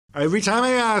Every time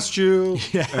I asked you,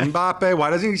 Mbappe, why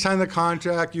doesn't he sign the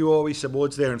contract? You always said, well,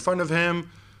 it's there in front of him.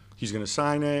 He's going to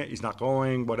sign it. He's not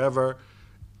going, whatever.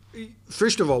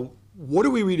 First of all, what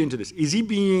do we read into this? Is he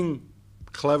being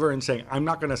clever and saying, I'm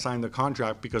not going to sign the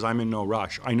contract because I'm in no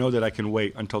rush. I know that I can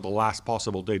wait until the last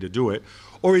possible day to do it.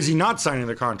 Or is he not signing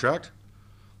the contract?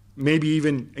 Maybe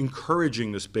even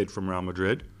encouraging this bid from Real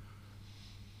Madrid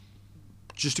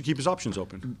just to keep his options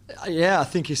open. Yeah, I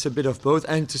think it's a bit of both.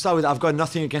 And to start with, I've got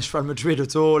nothing against Real Madrid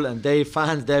at all, and their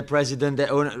fans, their president,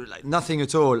 their owner, like, nothing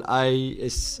at all.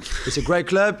 It's a great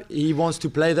club. He wants to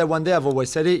play there one day. I've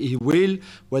always said it. He will,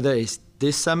 whether it's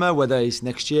this summer, whether it's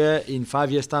next year, in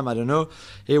 5 years' time, I don't know.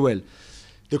 He will.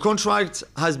 The contract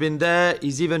has been there.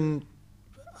 He's even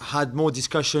had more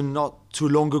discussion not too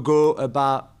long ago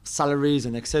about salaries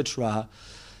and etc.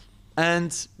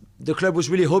 And the club was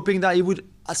really hoping that he would,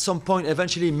 at some point,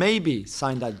 eventually maybe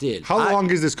sign that deal. How long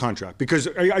is this contract? Because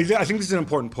I think this is an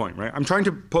important point, right? I'm trying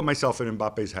to put myself in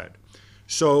Mbappe's head.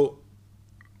 So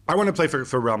I want to play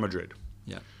for Real Madrid.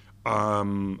 Yeah.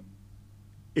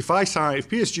 If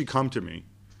PSG come to me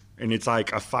and it's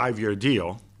like a 5-year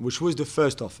deal. Which was the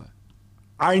first offer.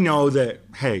 I know that,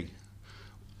 hey,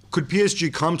 could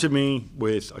PSG come to me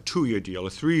with a 2-year deal, a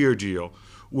 3-year deal,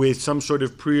 with some sort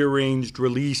of prearranged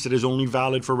release that is only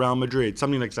valid for Real Madrid,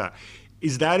 something like that?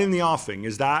 Is that in the offing?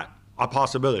 Is that a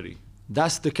possibility?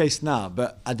 That's the case now.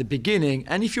 But at the beginning,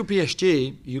 and if you're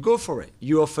PSG, you go for it.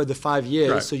 You offer the 5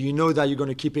 years, right. So you know that you're going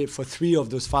to keep it for 3 of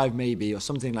those 5 maybe, or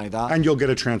something like that. And you'll get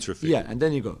a transfer fee. Yeah, and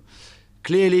then you go.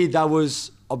 Clearly, that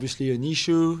was obviously an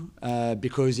issue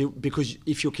because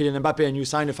if you're Kylian Mbappe and you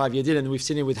sign a 5-year deal, and we've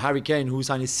seen it with Harry Kane, who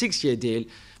signed a 6-year deal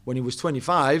when he was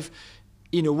 25,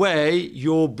 in a way,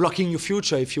 you're blocking your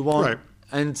future if you want.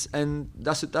 Right. And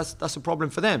that's a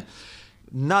problem for them.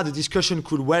 Now the discussion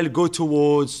could well go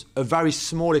towards a very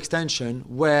small extension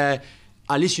where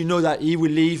at least you know that he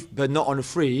will leave, but not on a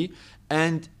free.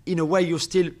 And in a way, you're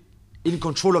still in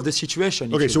control of the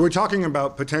situation. Okay, so we're talking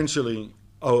about potentially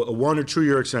a 1 or 2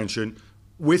 year extension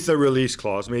with a release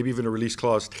clause, maybe even a release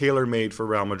clause tailor-made for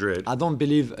Real Madrid. I don't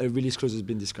believe a release clause has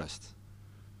been discussed.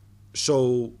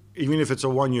 So even if it's a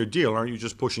 1-year deal, aren't you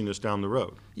just pushing this down the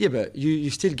road? Yeah, but you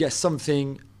still get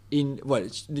something in, well,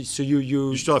 so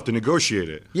you still have to negotiate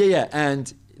it. Yeah,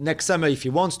 and next summer, if he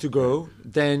wants to go,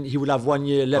 then he will have 1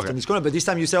 year left on his contract. But this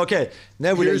time you say, okay,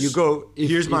 now we'll let you go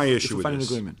here's my issue with find this.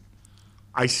 An agreement.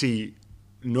 I see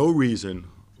no reason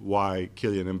why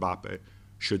Kylian Mbappe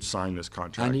should sign this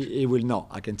contract. And he will not.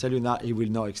 I can tell you that he will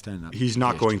not extend that. He's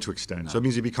not going to extend. No. So it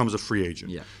means he becomes a free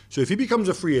agent. Yeah. So if he becomes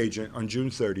a free agent on June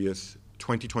 30th,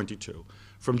 2022,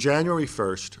 from January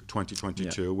 1st,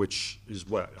 2022, which is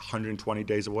what, 120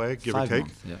 days away, give or take? 5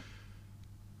 months, yeah.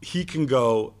 He can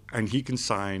go and he can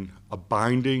sign a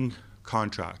binding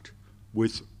contract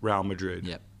with Real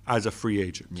Madrid as a free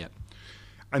agent. Yep.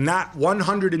 And that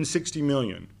 160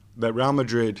 million that Real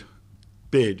Madrid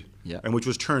bid and which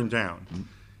was turned down,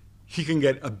 he can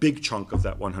get a big chunk of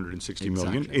that 160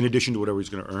 million in addition to whatever he's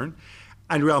going to earn.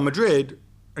 And Real Madrid,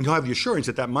 and he'll have the assurance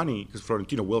that that money, because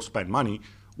Florentino will spend money,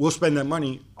 we'll spend that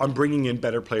money on bringing in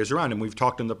better players around. And we've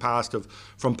talked in the past of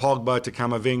from Pogba to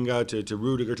Camavinga to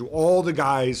Rudiger to all the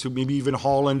guys who maybe even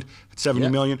Haaland at 70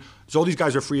 million. So all these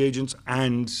guys are free agents,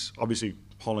 and obviously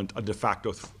Haaland a de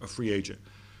facto a free agent.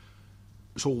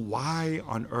 So why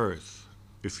on earth,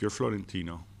 if you're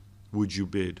Florentino, would you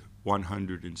bid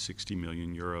 160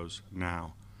 million euros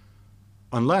now?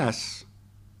 Unless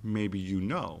maybe you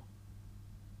know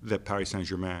that Paris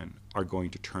Saint-Germain are going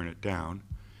to turn it down.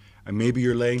 And maybe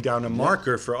you're laying down a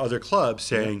marker for other clubs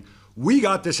saying, we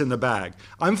got this in the bag.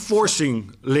 I'm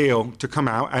forcing Leo to come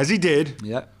out, as he did.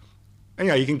 Yeah. And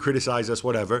you can criticize us,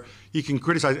 whatever. You can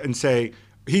criticize and say,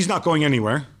 he's not going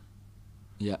anywhere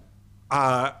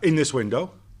in this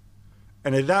window.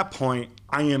 And at that point,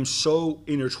 I am so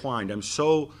intertwined. I'm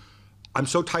so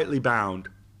tightly bound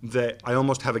that I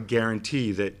almost have a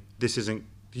guarantee that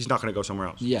he's not going to go somewhere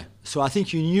else. Yeah. So I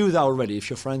think you knew that already.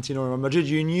 If you're Florentino or Real Madrid,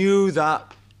 you knew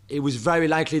that it was very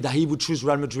likely that he would choose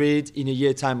Real Madrid in a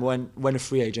year's time when a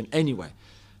free agent anyway.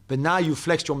 But now you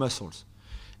flexed your muscles.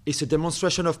 It's a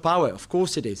demonstration of power. Of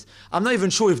course it is. I'm not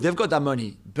even sure if they've got that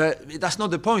money, but that's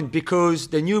not the point because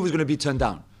they knew it was going to be turned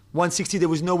down. 160, there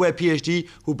was nowhere PSG,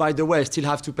 who, by the way, still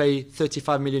have to pay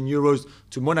 35 million euros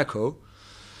to Monaco.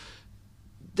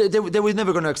 They were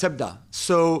never going to accept that.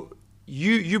 So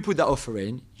you put that offer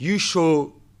in. You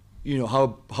show,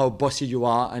 how bossy you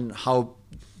are and how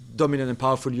dominant and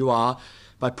powerful you are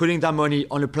by putting that money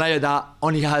on a player that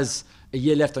only has a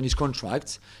year left on his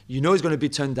contract. You know he's going to be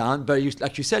turned down, but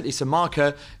like you said, it's a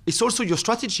marker. It's also your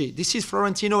strategy. This is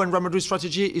Florentino and Real Madrid's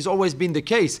strategy. It's always been the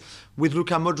case with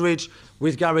Luka Modric,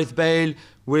 with Gareth Bale,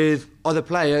 with other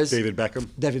players. David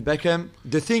Beckham.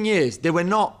 The thing is, they were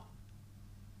not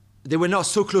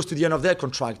so close to the end of their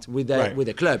contract with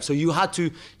their club. So you had to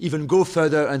even go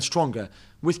further and stronger.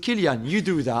 With Kylian, you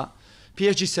do that.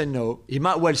 PSG said no. He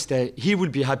might well stay. He will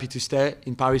be happy to stay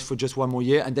in Paris for just one more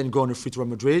year and then go on a free to Real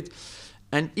Madrid.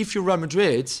 And if you're Real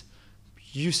Madrid,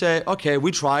 you say, okay,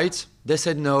 we tried. They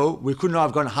said no. We could not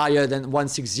have gone higher than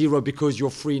 160 because you're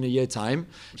free in a year time.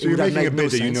 So you're making a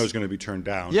bid that you know is going to be turned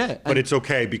down. Yeah. But it's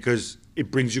okay because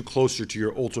it brings you closer to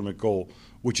your ultimate goal,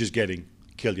 which is getting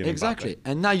Kylian Mbappe. Exactly.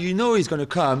 And now you know he's going to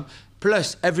come.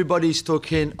 Plus, everybody's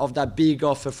talking of that big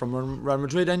offer from Real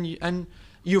Madrid and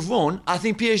you've won. I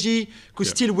think PSG could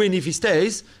still win if he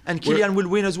stays, and Kylian will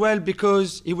win as well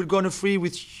because he will go on a free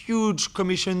with huge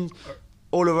commission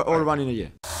all around in a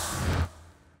year.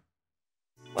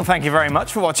 Well, thank you very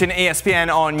much for watching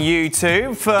ESPN on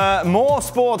YouTube. For more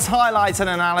sports highlights and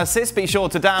analysis, be sure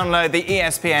to download the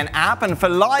ESPN app. And for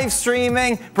live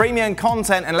streaming, premium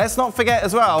content, and let's not forget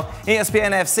as well,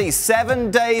 ESPN FC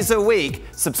 7 days a week.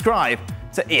 Subscribe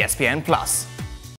to ESPN+.